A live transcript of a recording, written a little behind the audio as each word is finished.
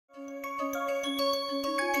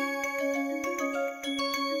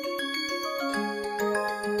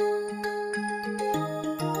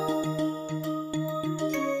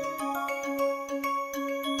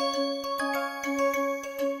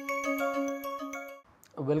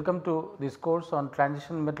Welcome to this course on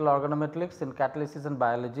transition metal organometallics in catalysis and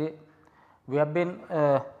biology. We have been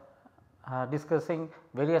discussing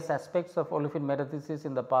various aspects of olefin metathesis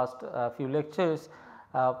in the past few lectures,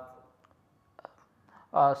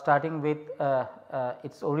 starting with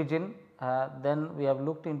its origin. Then we have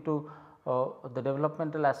looked into the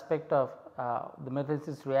developmental aspect of the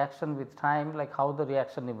metathesis reaction with time, like how the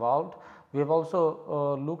reaction evolved. We have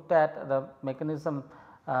also looked at the mechanism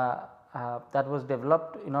that was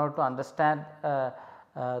developed in order to understand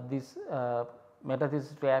this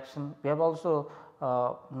metathesis reaction. We have also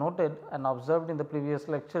noted and observed in the previous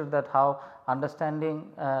lecture that how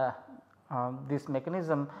understanding this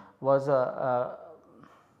mechanism was a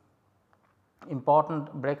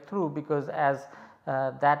important breakthrough, because as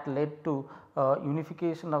that led to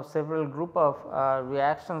unification of several group of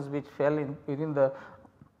reactions which fell within the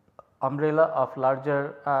umbrella of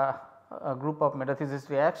larger group of metathesis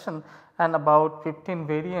reaction, and about 15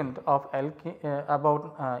 variant of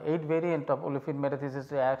about 8 variant of olefin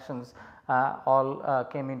metathesis reactions all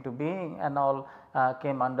came into being, and all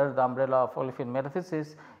came under the umbrella of olefin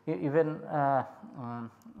metathesis. Even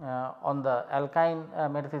on the alkyne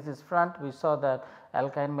metathesis front, we saw that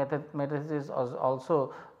alkyne metathesis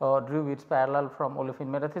also drew its parallel from olefin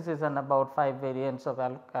metathesis, and about 5 variants of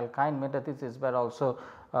alkyne metathesis were also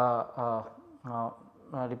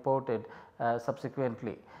reported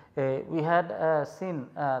subsequently. We had seen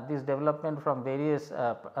this development from various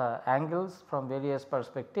angles, from various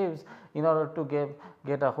perspectives, in order to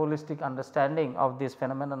get a holistic understanding of this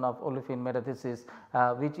phenomenon of olefin metathesis,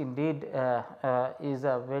 which indeed is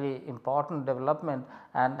a very important development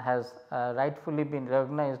and has rightfully been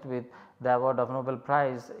recognized with the award of Nobel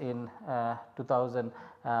Prize in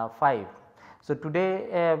 2005. So, today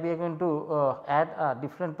we are going to add a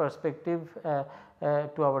different perspective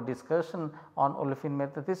to our discussion on olefin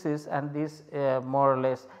metathesis, and this more or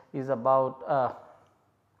less is about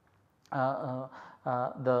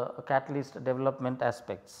the catalyst development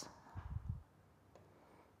aspects.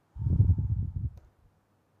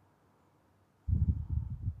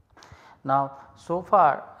 Now, so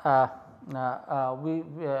far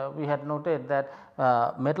we had noted that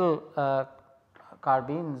metal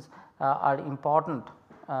carbenes are important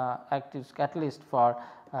active catalyst for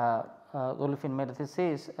olefin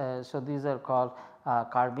metathesis. So, these are called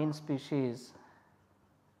carbene species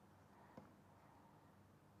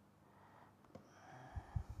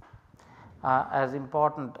as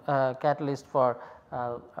important catalyst for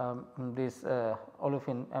this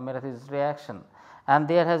olefin metathesis reaction. And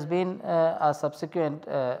there has been a subsequent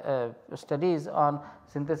studies on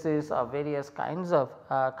synthesis of various kinds of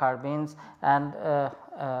carbenes, and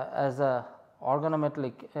as a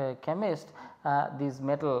organometallic chemist, this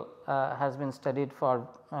metal has been studied for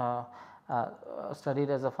studied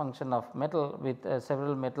as a function of metal, with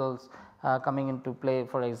several metals coming into play,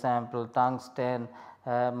 for example, tungsten,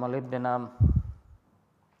 molybdenum,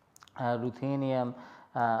 ruthenium,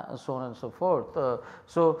 so on and so forth.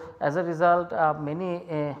 So, as a result, many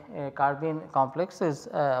carbene complexes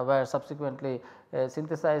were subsequently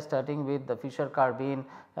synthesized, starting with the Fischer carbene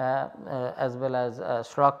as well as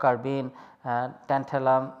Schrock carbene,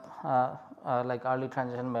 tantalum like early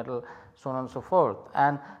transition metal, so on and so forth.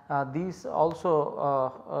 And these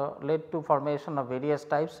also led to formation of various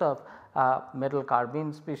types of metal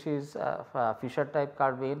carbene species, Fischer type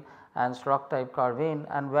carbene and Schrock type carbene,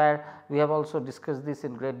 and where we have also discussed this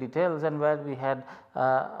in great details, and where we had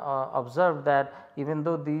observed that even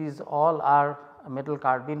though these all are metal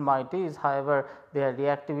carbene moieties, however, their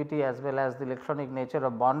reactivity as well as the electronic nature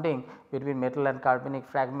of bonding between metal and carbonic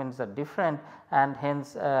fragments are different, and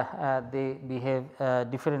hence they behave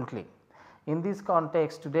differently. In this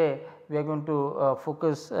context, today we are going to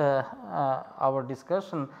focus our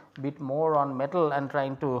discussion a bit more on metal, and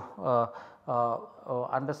trying to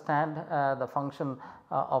understand the function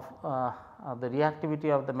of the reactivity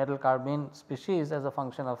of the metal carbene species as a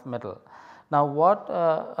function of metal. Now, what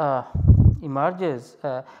emerges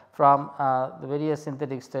from the various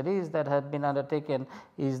synthetic studies that have been undertaken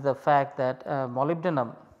is the fact that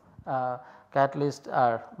molybdenum catalysts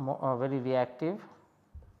are very reactive,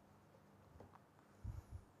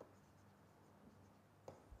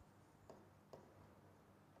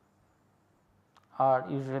 are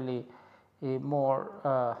usually a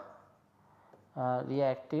more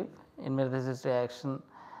reactive in metathesis reaction.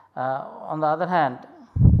 On the other hand,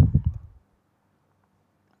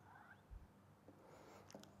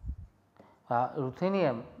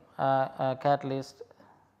 ruthenium catalysts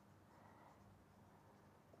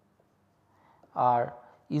are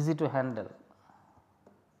easy to handle.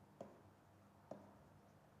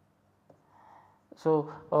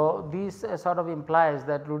 So, this sort of implies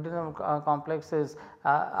that ruthenium complexes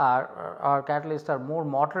are catalysts are more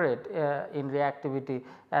moderate in reactivity,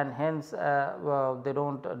 and hence they do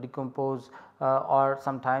not decompose or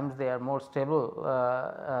sometimes they are more stable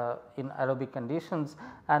in aerobic conditions,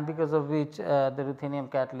 and because of which the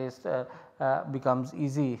ruthenium catalyst becomes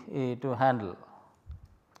easy to handle.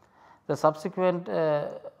 The subsequent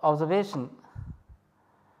observation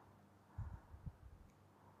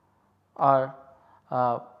are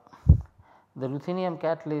the ruthenium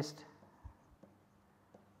catalyst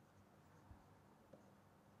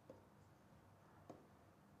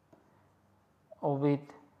with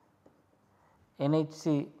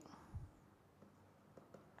NHC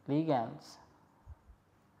ligands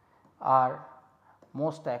are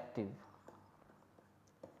most active.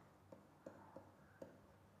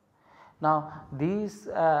 Now, this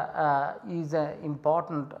is an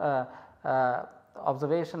important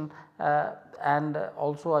observation and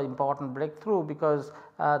also an important breakthrough, because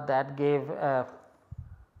that gave a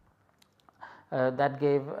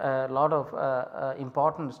lot of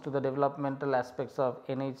importance to the developmental aspects of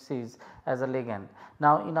NHCs as a ligand.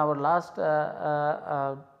 Now, in our last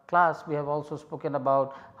class we have also spoken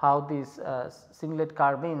about how these singlet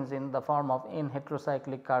carbenes in the form of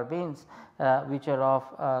N-heterocyclic carbenes which are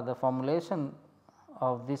of the formulation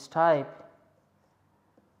of this type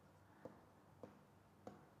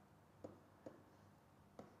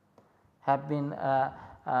have been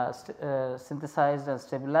synthesized and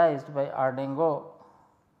stabilized by Ardengo,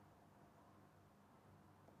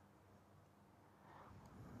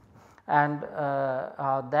 and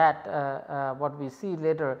that what we see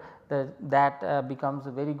later that becomes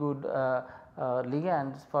a very good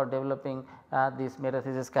ligands for developing this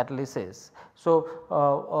metathesis catalysis.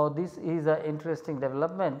 So, this is an interesting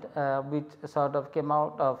development which sort of came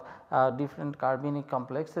out of different carbenic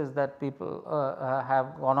complexes that people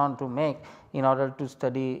have gone on to make in order to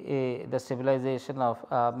study the stabilization of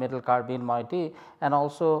metal carbene moiety, and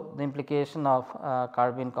also the implication of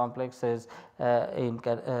carbene complexes in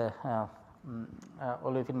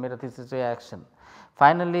olefin metathesis reaction.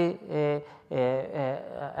 Finally,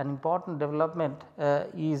 an important development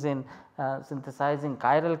is in synthesizing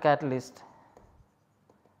chiral catalyst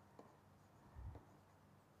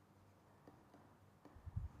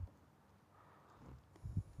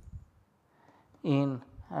in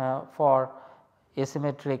for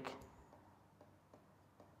asymmetric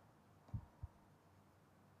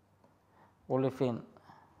olefin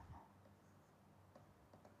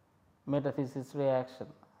metathesis reaction.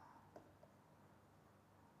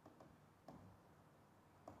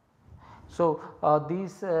 So,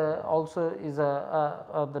 this also is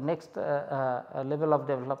the next level of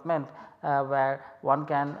development where one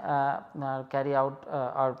can carry out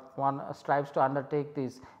or one strives to undertake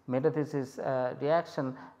this metathesis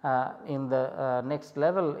reaction in the next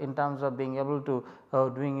level in terms of being able to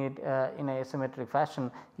doing it in a asymmetric fashion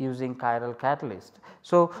using chiral catalyst.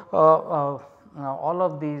 So, all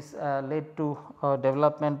of these led to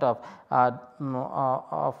development of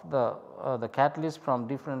the catalyst from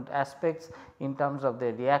different aspects in terms of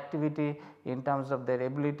their reactivity, in terms of their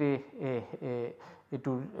ability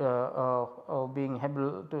to being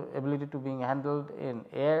handled in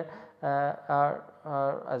air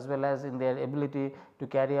as well as in their ability to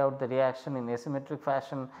carry out the reaction in asymmetric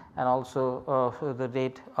fashion, and also the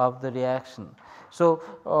rate of the reaction. So,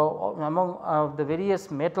 among the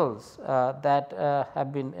various metals that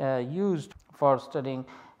have been used for studying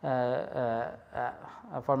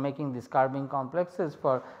for making these carbene complexes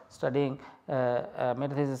for studying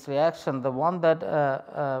metathesis reaction, the one that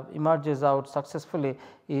emerges out successfully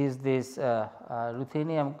is this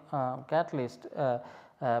ruthenium catalyst,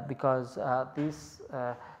 because this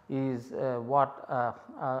is what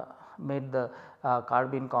made the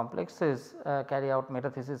carbene complexes carry out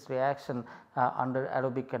metathesis reaction under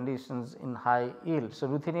aerobic conditions in high yield. So,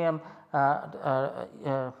 ruthenium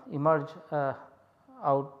emerge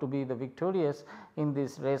out to be the victorious in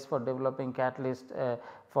this race for developing catalyst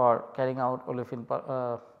for carrying out olefin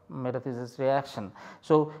metathesis reaction.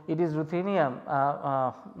 So, it is ruthenium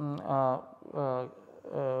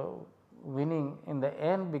winning in the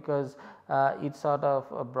end, because it sort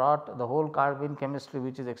of brought the whole carbene chemistry,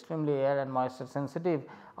 which is extremely air and moisture sensitive,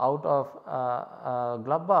 out of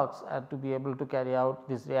glove box to be able to carry out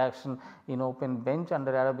this reaction in open bench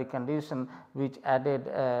under aerobic condition, which added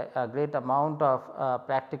a great amount of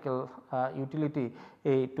practical utility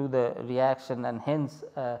to the reaction, and hence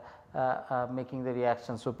making the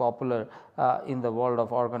reaction so popular in the world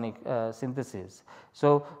of organic synthesis.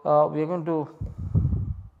 So, we are going to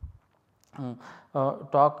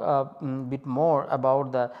talk a bit more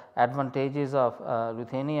about the advantages of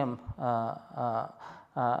ruthenium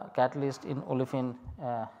catalyst in olefin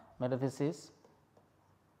metathesis.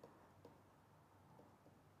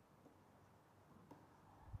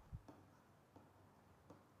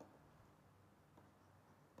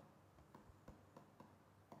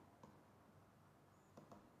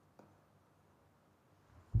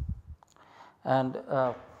 And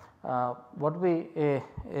what we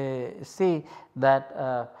see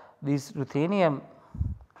that this ruthenium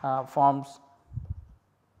forms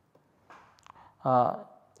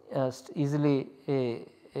easily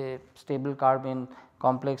stable carbene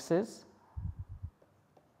complexes.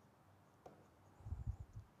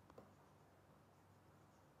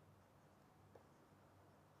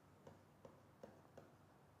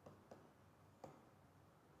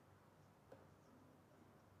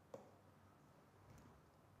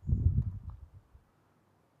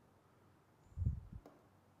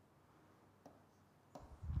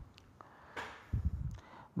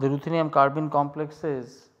 The ruthenium carbene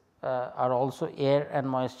complexes are also air and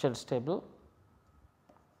moisture stable.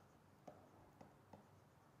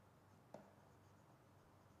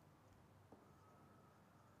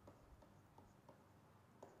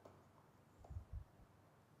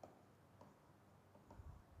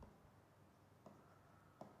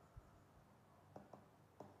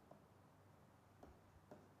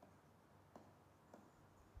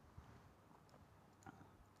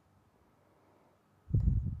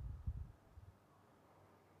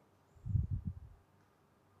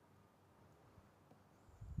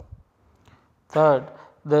 Third,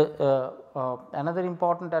 the another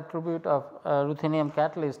important attribute of ruthenium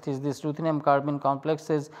catalyst is this ruthenium carbene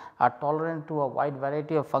complexes are tolerant to a wide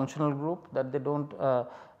variety of functional group, that they do not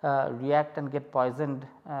react and get poisoned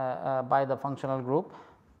by the functional group.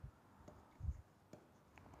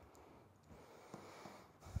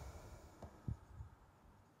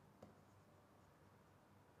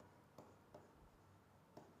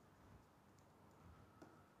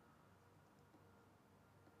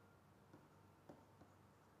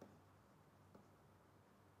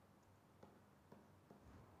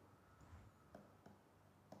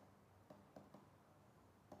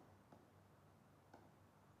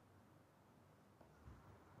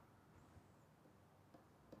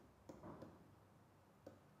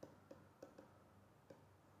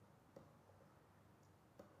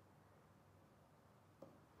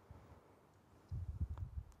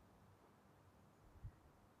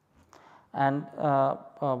 And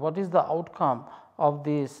what is the outcome of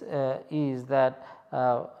this is that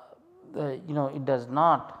it does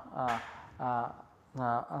not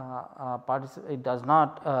it does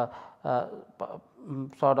not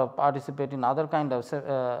sort of participate in other kind of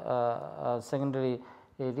secondary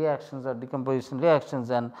reactions or decomposition reactions,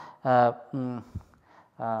 and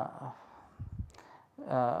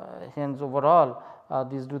hence overall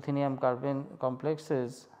these ruthenium carbene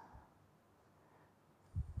complexes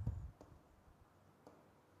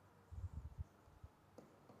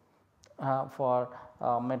for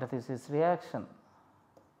metathesis reaction.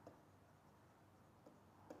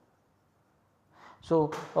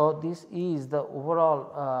 So, this is the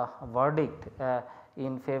overall verdict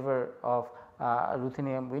in favor of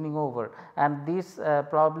ruthenium winning over, and this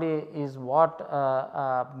probably is what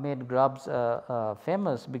made Grubbs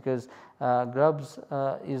famous, because Grubbs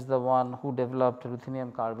is the one who developed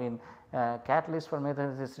ruthenium carbene catalyst for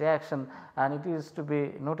metathesis reaction. And it is to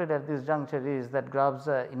be noted at this juncture is that Grubbs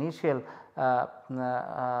initial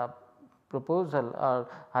proposal or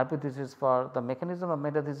hypothesis for the mechanism of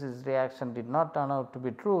metathesis reaction did not turn out to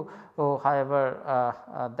be true. However,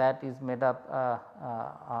 that is made up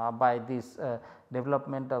by this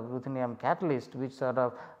development of ruthenium catalyst, which sort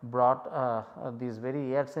of brought these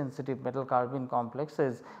very air sensitive metal carbene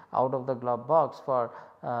complexes out of the glove box for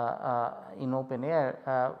in open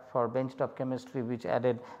air for benchtop chemistry, which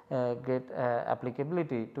added great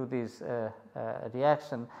applicability to this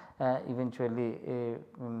reaction. Eventually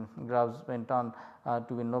Grubbs went on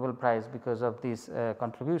to win Nobel Prize because of this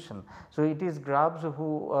contribution. So, it is Grubbs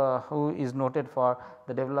who is noted for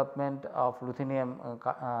the development of ruthenium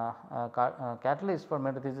catalyst for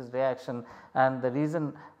metathesis reaction, and the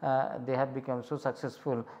reason they have become so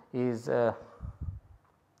successful is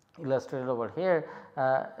illustrated over here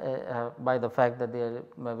by the fact that they are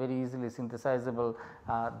very easily synthesizable.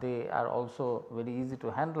 They are also very easy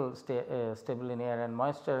to handle, stable in air and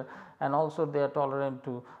moisture, and also they are tolerant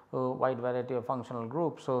to wide variety of functional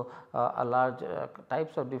groups. So, a large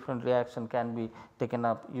types of different reaction can be taken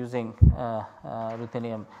up using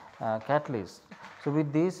ruthenium catalyst. So,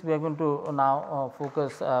 with this we are going to now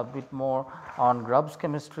focus a bit more on Grubbs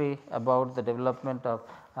chemistry about the development of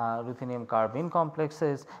ruthenium carbene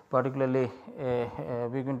complexes. Particularly we are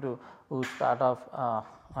going to start off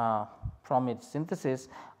from its synthesis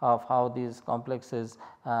of how these complexes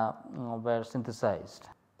were synthesized.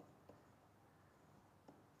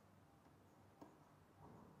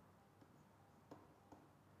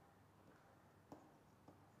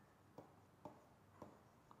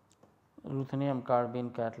 Ruthenium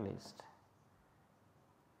carbene catalyst.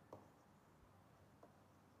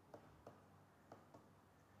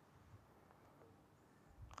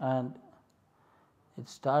 And it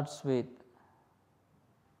starts with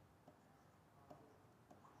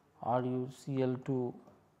RuCl2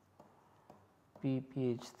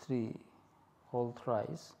 PPH3 whole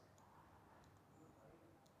thrice,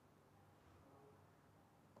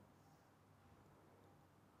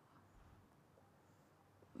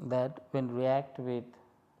 that when react with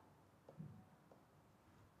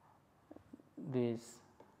this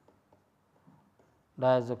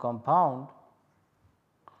diazo compound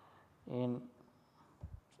in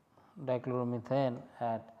dichloromethane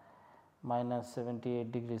at minus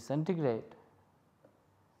 78 degrees centigrade,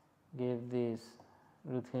 gave this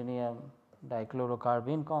ruthenium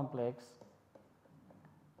dichlorocarbene complex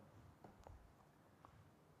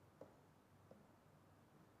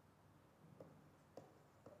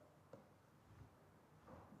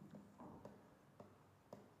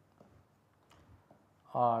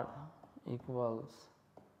R equals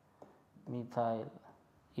methyl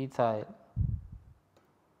ethyl.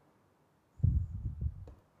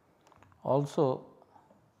 Also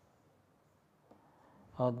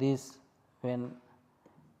this when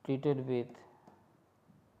treated with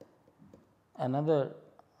another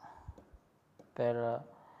para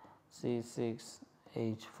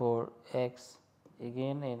C6H4X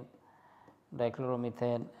again in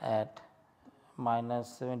dichloromethane at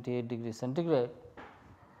minus 78 degrees centigrade,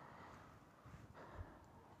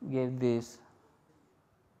 gave this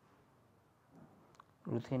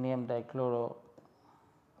ruthenium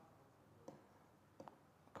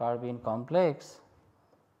dichlorocarbene complex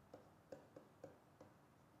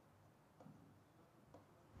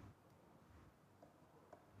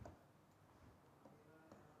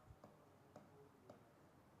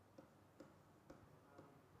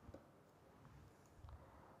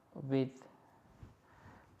with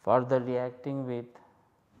further reacting with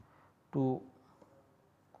 2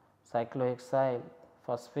 cyclohexyl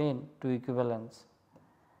phosphine 2 equivalents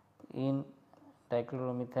in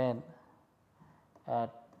dichloromethane at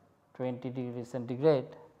 20 degrees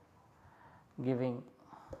centigrade, giving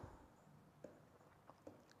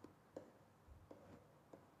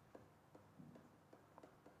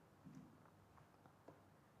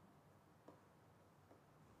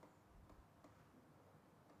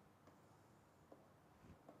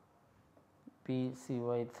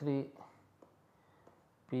PCY3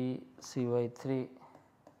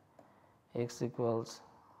 X equals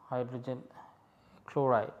hydrogen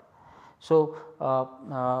chloride. So,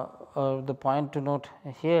 the point to note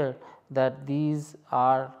here that these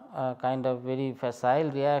are kind of very facile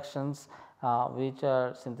reactions which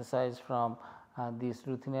are synthesized from this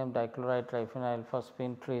ruthenium dichloride triphenyl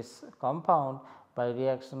phosphine trace compound by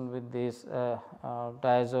reaction with this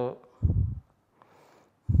diazo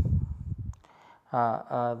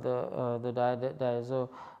the diazo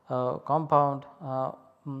compound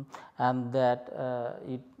and that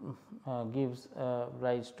it gives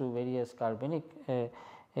rise to various carbonic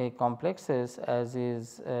complexes as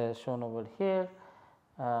is shown over here,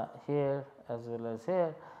 here as well as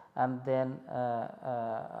here, and then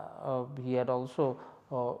he had also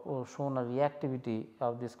shown a reactivity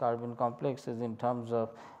of these carbene complexes in terms of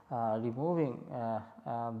removing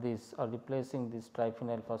this or replacing this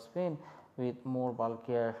triphenyl phosphine with more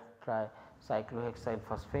bulkier tricyclohexyl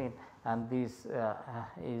phosphine, and this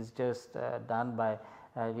is just done by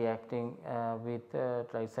reacting with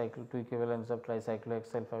tricycle 2 equivalents of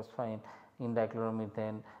tricyclohexyl phosphine in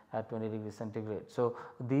dichloromethane at 20 degrees centigrade. So,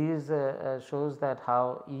 these shows that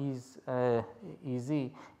how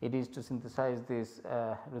easy it is to synthesize these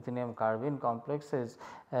ruthenium carbene complexes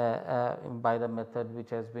by the method which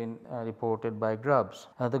has been reported by Grubbs.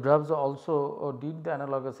 The Grubbs also did the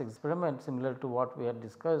analogous experiment similar to what we had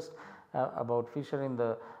discussed about Fischer in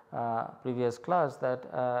the previous class, that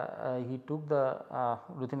he took the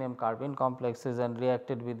ruthenium carbene complexes and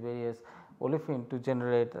reacted with various olefin to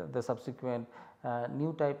generate the subsequent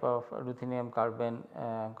new type of ruthenium carbene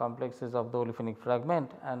complexes of the olefinic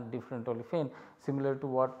fragment and different olefin, similar to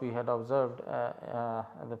what we had observed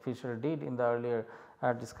the Fischer did in the earlier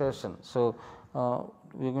discussion. So,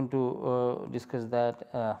 we are going to discuss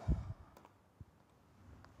that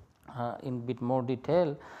in bit more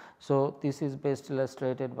detail. So, this is best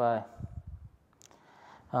illustrated by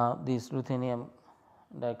this ruthenium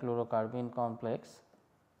dichlorocarbene complex.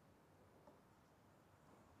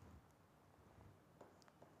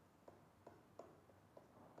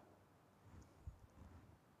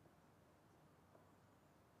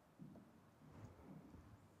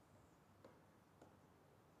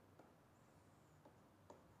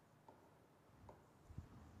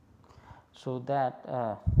 So, that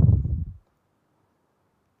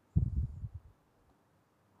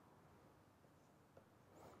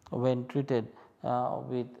when treated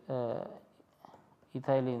with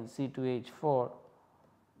ethylene C2H4,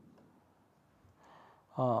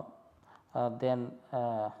 then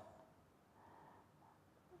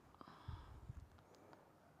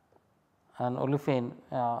an olefin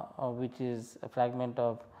which is a fragment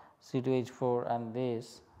of C2H4 and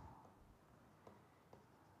this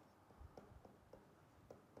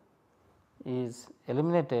is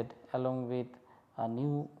eliminated along with a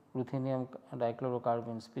new ruthenium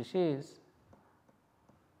dichlorocarbene species,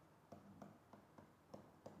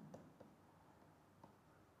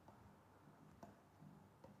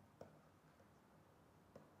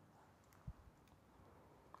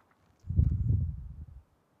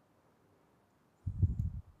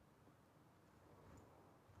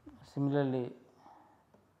 similarly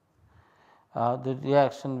the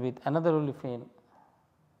reaction with another olefin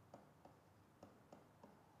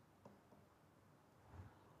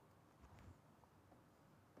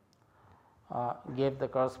gave the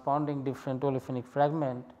corresponding different olefinic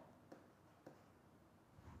fragment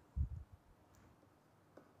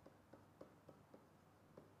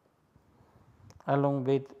along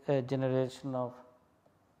with a generation of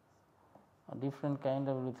a different kind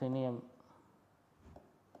of ruthenium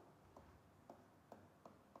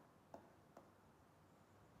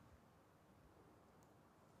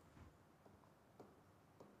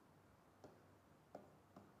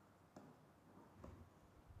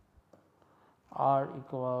R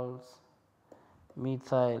equals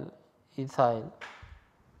methyl ethyl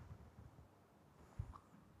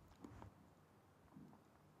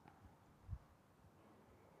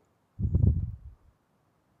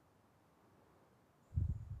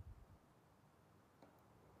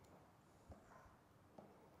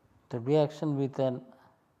the reaction with an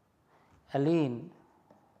alene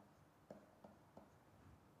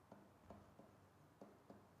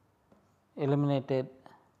eliminated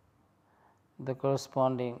the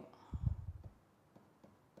corresponding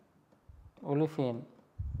olefin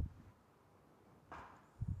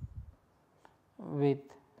with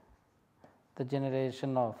the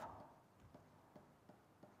generation of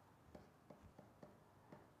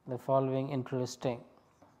the following interesting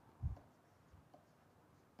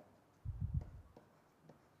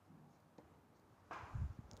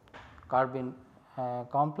carbene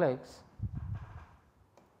complex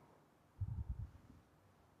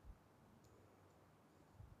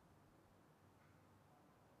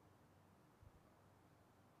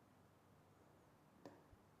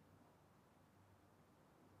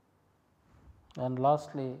and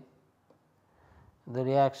lastly the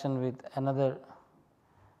reaction with another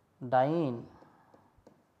diene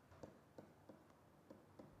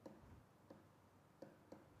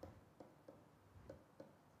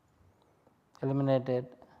eliminated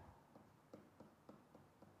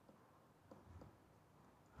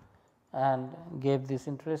and gave this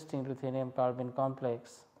interesting ruthenium carbene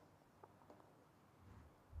complex.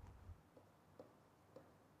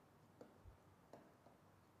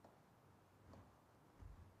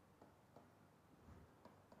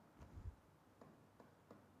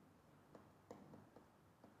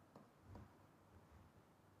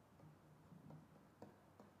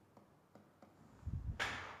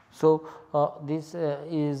 So, this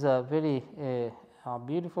is a very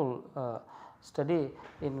beautiful study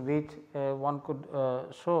in which one could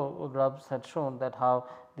show, Grubbs had shown that how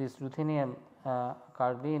this ruthenium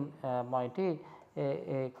carbene moiety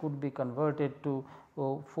could be converted to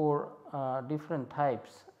 4 different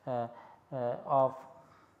types of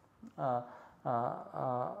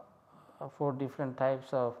 4 different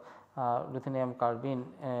types of ruthenium carbene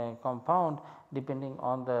compound depending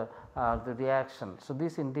on the reaction. So,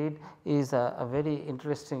 this indeed is a very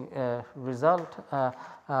interesting result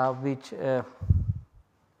which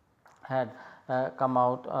had come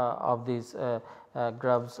out of this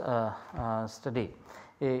Grubbs study.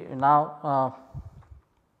 Now,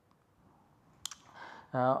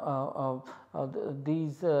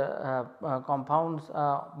 these compounds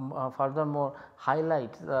furthermore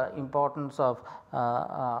highlight the importance of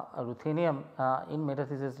ruthenium in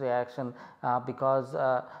metathesis reaction, because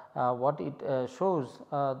what it shows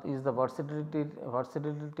is the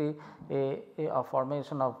versatility of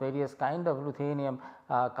formation of various kind of ruthenium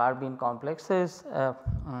carbene complexes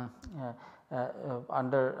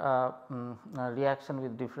under reaction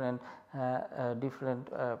with different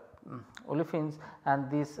olefins,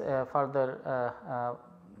 and this further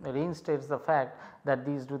reinstates the fact that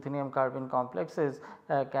these ruthenium carbene complexes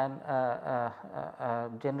can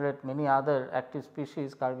generate many other active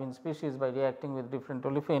species, carbene species, by reacting with different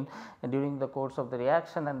olefin during the course of the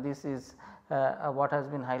reaction, and this is what has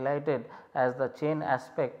been highlighted as the chain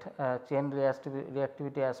aspect, chain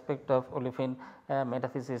reactivity aspect of olefin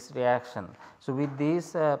metathesis reaction. So, with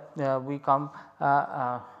this we come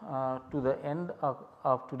to the end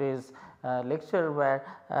of today's lecture, where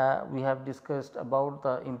we have discussed about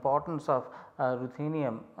the importance of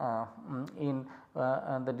ruthenium in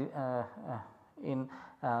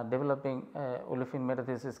developing olefin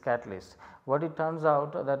metathesis catalyst. What it turns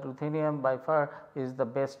out that ruthenium by far is the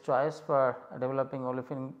best choice for developing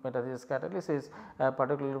olefin metathesis catalysis,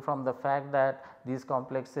 particularly from the fact that these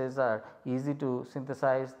complexes are easy to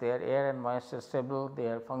synthesize, they are air and moisture stable, they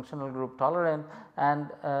are functional group tolerant, and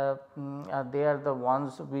they are the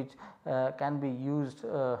ones which can be used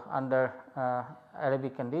under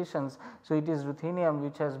aerobic conditions. So, it is ruthenium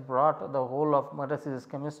which has brought the whole of metathesis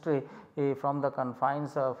chemistry from the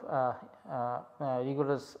confines of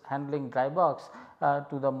rigorous handling dry box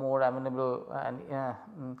to the more amenable and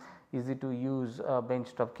easy to use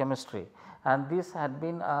benchtop chemistry. And this had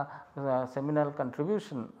been a seminal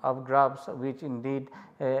contribution of Grubbs, which indeed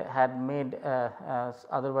had made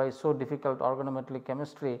otherwise so difficult organometallic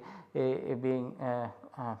chemistry being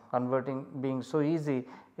so easy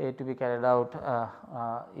to be carried out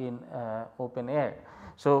in open air.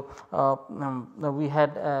 So, we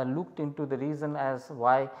had looked into the reason as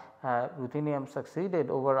why ruthenium succeeded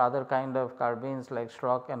over other kind of carbenes like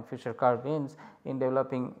Schrock and Fischer carbenes in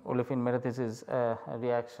developing olefin metathesis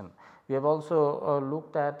reaction. We have also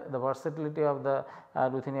looked at the versatility of the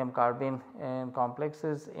ruthenium carbene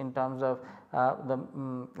complexes in terms of the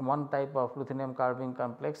one type of ruthenium carbene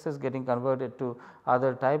complexes getting converted to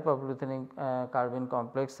other type of ruthenium carbene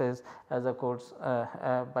complexes as of course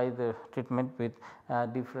by the treatment with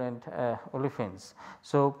different olefins.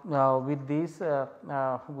 So, with this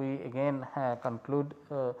we again come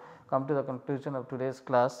to the conclusion of today's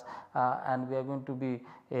class, and we are going to be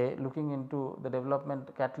looking into the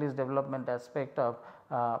catalyst development aspect of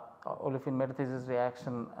olefin metathesis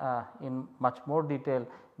reaction in much more detail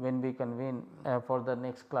when we convene for the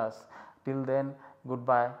next class. Till then,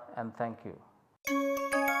 goodbye and thank you.